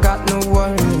 Bad man got no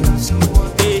worries.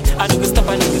 Hey, I don't go stop,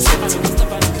 I need to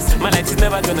set. My light is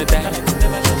never gonna die.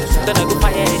 Then I go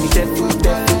fire any devil.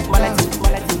 My light is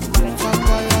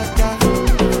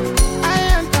I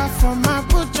enter from my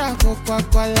butcher, go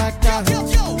kwakwalata.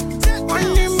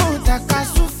 Only more that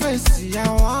can face I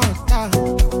want that.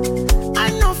 I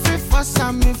know fit for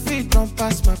some if it don't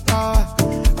pass my power.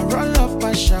 I roll up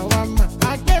a shawarma,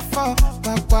 I get for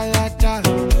kwakwalata.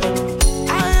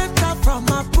 I enter from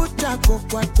my butcher, go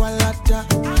kwakwalata.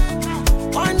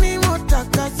 Only more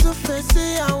that can face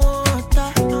I want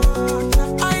that.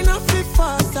 I know fit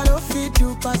fast, I don't fit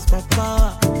to pass my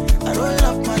power. I roll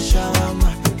up my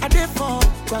shawarma, I get for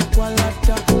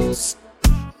kwakwalata.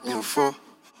 Me for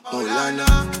Olana,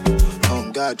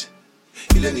 on God.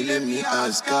 Il let me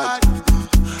ask God.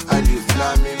 I live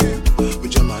flaming,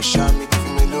 with your mashami,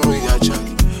 me know ya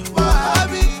chami.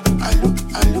 Wahabi, I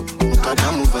look,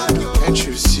 Makada move. Can't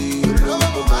you see?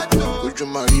 Love over. Would you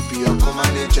marry be a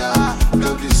manager?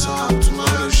 Love this song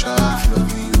tomorrow, shot.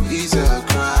 Love you is a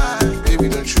crime. Baby,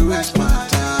 don't you waste my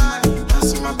time.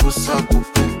 That's my puss up.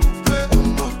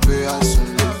 I'm not pay as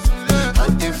soon as I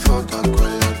did for that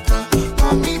quality.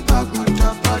 Mommy back my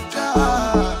tapata.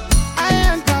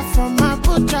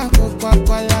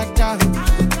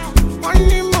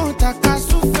 Only more that can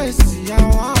face I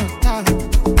want that.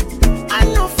 I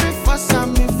know fit for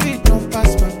some if it don't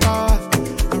pass my power.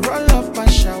 I roll up a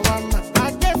shawarma,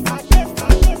 I get.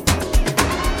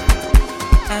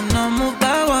 I know more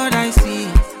about what I see.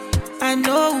 I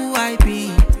know who I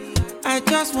be. I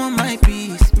just want my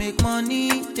peace, make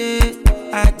money day.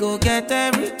 I go get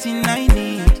everything I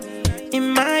need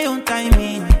in my own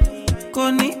timing.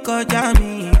 Koni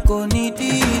kojami, koni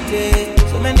delay.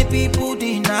 So many people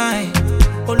deny.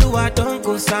 Oluwa don't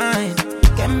go sign.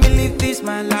 Can't believe this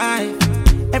my life.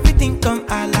 Everything come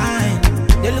align.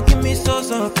 They look at me so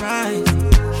surprised.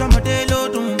 Shamadelo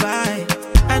don't buy.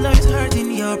 I know it's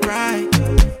hurting your pride.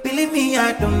 Believe me,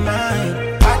 I don't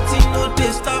mind. Party no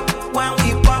they stop when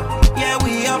we pop. Yeah,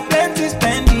 we have plenty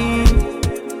spending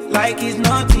like it's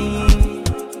nothing.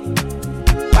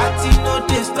 Party no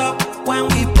they stop when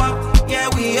we pop. Yeah,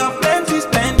 we have plenty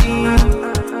spending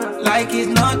like it's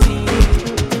nothing.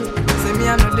 Say me,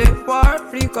 I know they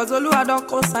worry, cause Oluwa don't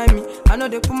consign me. I know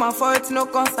they put my foot, no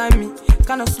consign me.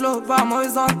 Kinda slow, but I'm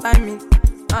always on timing.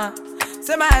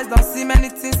 Say my eyes don't see many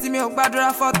things, see me up bad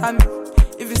for time.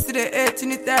 If you see the hate, you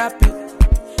need therapy.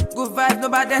 Good vibes, no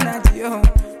bad energy, yeah.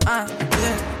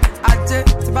 Aje,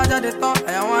 tibaja de ton,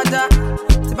 I want ya.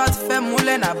 Tiba ti fe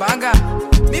mule na banga.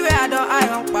 Me where I don't, I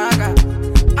on paraga.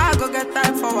 I go get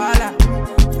time for wala.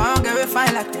 Found get we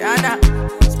fine like Rihanna.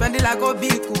 Spend it like go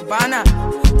big Cubana.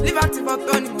 Live active for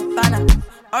Tony Montana.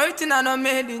 Everything I know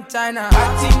made in China.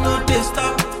 Party no they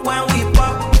stop when we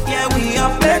pop. Yeah, we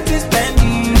have plenty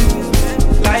spending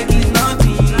like it's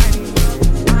nothing.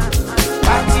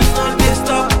 Party no they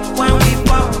stop when we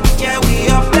pop. Yeah, we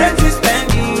have plenty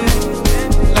spending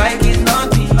like it's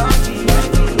nothing.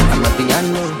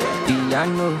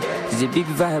 Amapiano. It's a big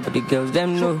vibe, but the girls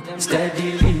them know.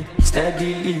 Steadily,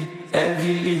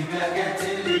 heavily.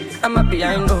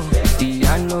 Amapiano.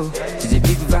 It's a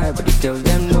big vibe, but the girls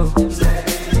them know.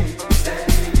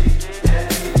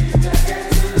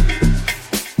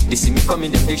 They see me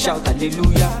coming, them they shout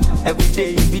hallelujah. Every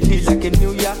day it be day like a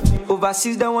new year.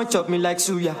 Overseas they want chop me like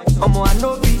suya. I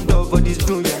know big dog for this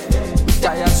dunya.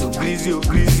 Tired so greasy,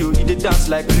 he dey dance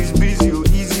like Chris Breezy,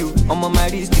 easy. I'm on my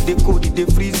wrist, they code, they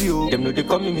freeze you. Them know they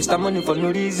call me Mr. Money for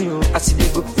no reason. I see they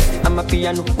go, I'm a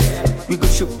piano. We go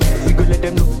show, we go let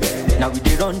them know. Now we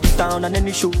dey run the town and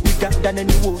any show bigger than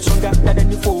any woe, stronger than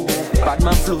any foe. Bad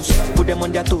man flows, put them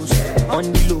on their toes, on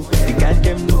the low, the girl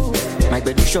them know. My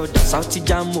bed is short, South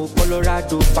Jamo,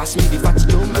 Colorado, pass me the fatty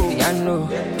dongo.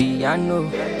 Piano,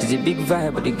 it's a big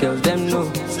vibe, but the girls them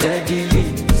know.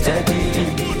 Steadily,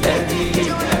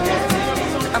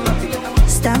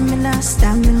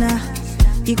 Stamina,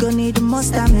 you gon' need more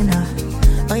stamina.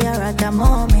 Oh, you're right, I'm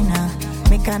on me now.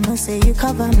 Make I know say you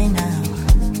cover me now.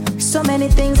 So many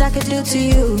things I could do to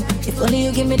you. If only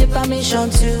you give me the permission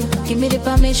to. Give me the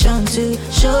permission to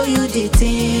show you the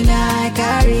thing I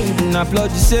carry.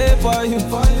 Applaud you say for you.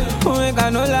 Make I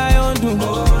no lie on do.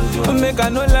 Make I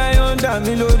no lie on that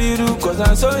me lori do. Cause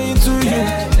I'm so into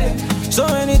you. So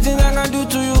many things I can do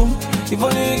to you. If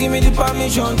only you give me the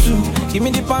permission to. Give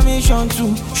me the permission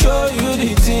to show you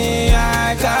the thing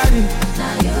I carry.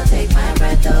 Now you take my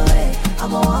breath away.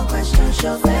 I'm a one question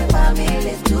show fair for me.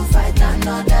 Live to fight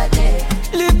another day.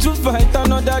 Live to fight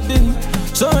another day.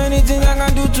 So many things I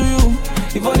can do to you.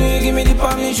 If only you give me the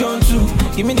permission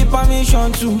to. Give me the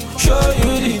permission to show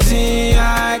you the thing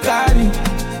I carry.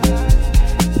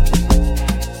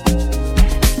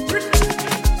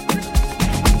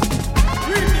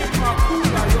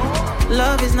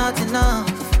 Love is not enough,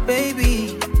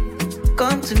 baby.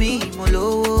 Come to me,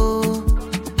 Molo.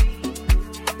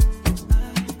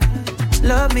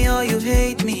 Love me or you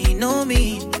hate me, know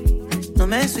me. No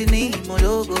mess with me,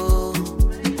 Mologo.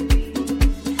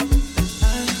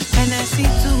 NSC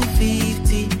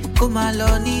 250,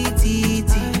 Kumaloni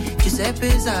Titi. Giuseppe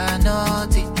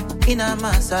Zanotti, in a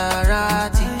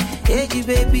Maserati. Hey,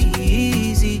 baby,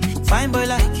 easy. Fine boy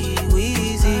like you,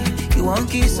 easy. You won't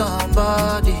kiss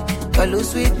somebody. Follow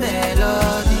sweet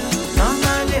melody.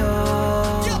 Normally,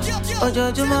 oh,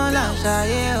 Ojojumo la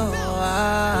shaye, oh,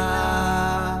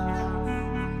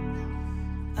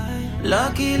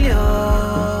 luckily,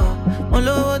 oh, mo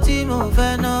lowo tí mo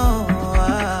fẹ́ ná,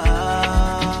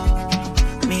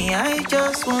 me, I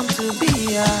just want to be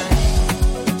high.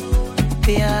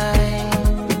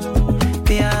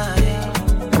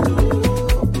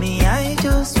 Me, I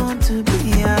just want to be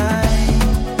high.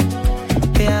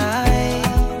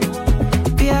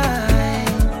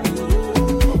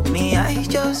 Me, I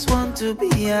just want to be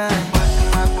high.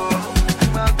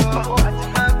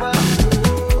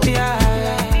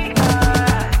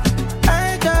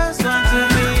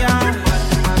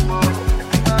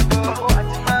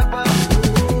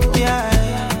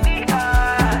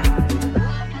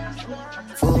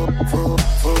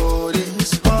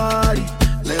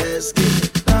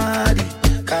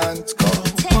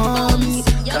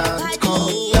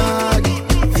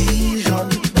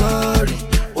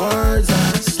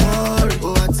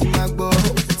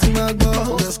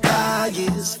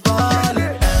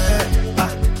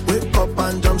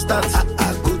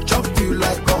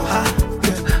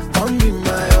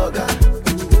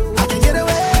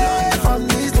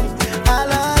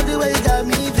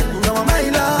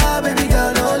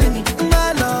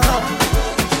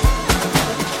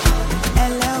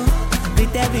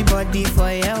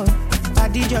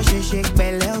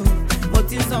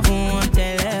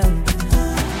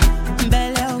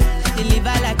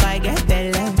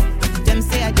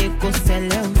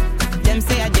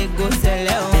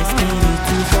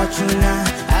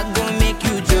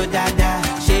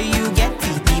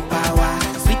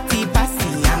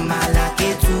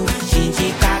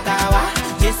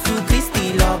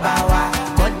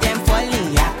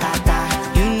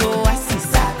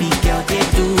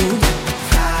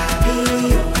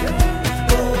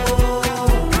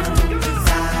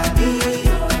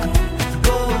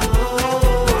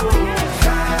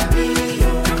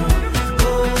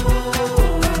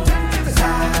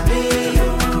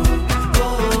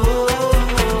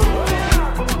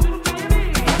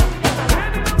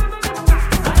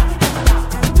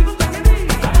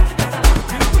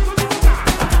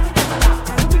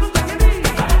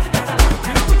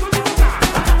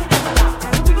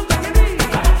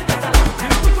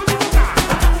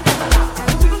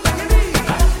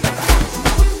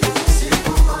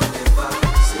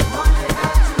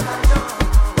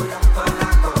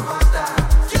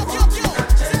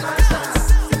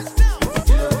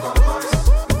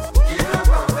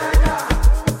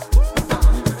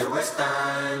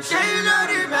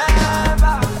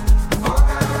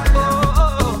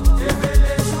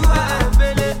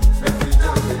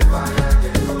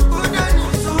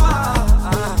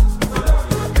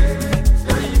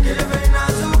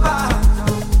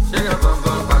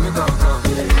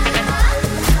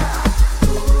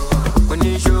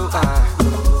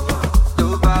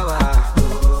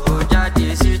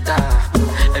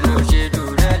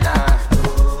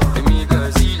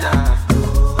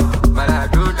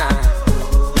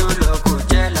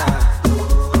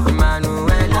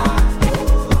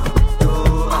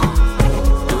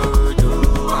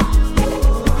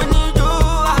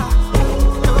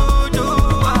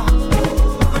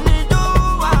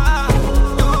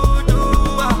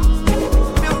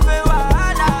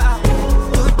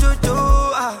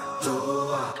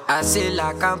 I say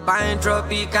la campagne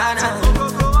Tropicana.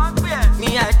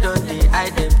 Me I don't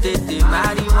take the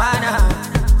marijuana.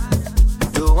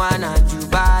 Joanna,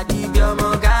 Jubadi,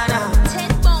 Biomogana.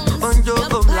 Onjo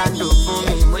Omlando for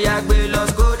me, Moya Gbe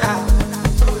Los Goda.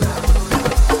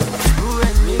 Who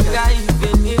and nigga,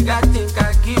 even nigga think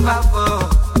I give up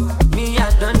for. Me I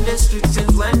done the streets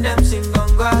since when them sing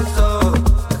on God so.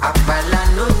 Apala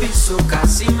no be soca,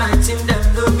 see my team them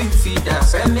no be feeder.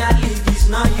 Premier League is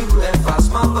not UEFA,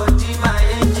 small boy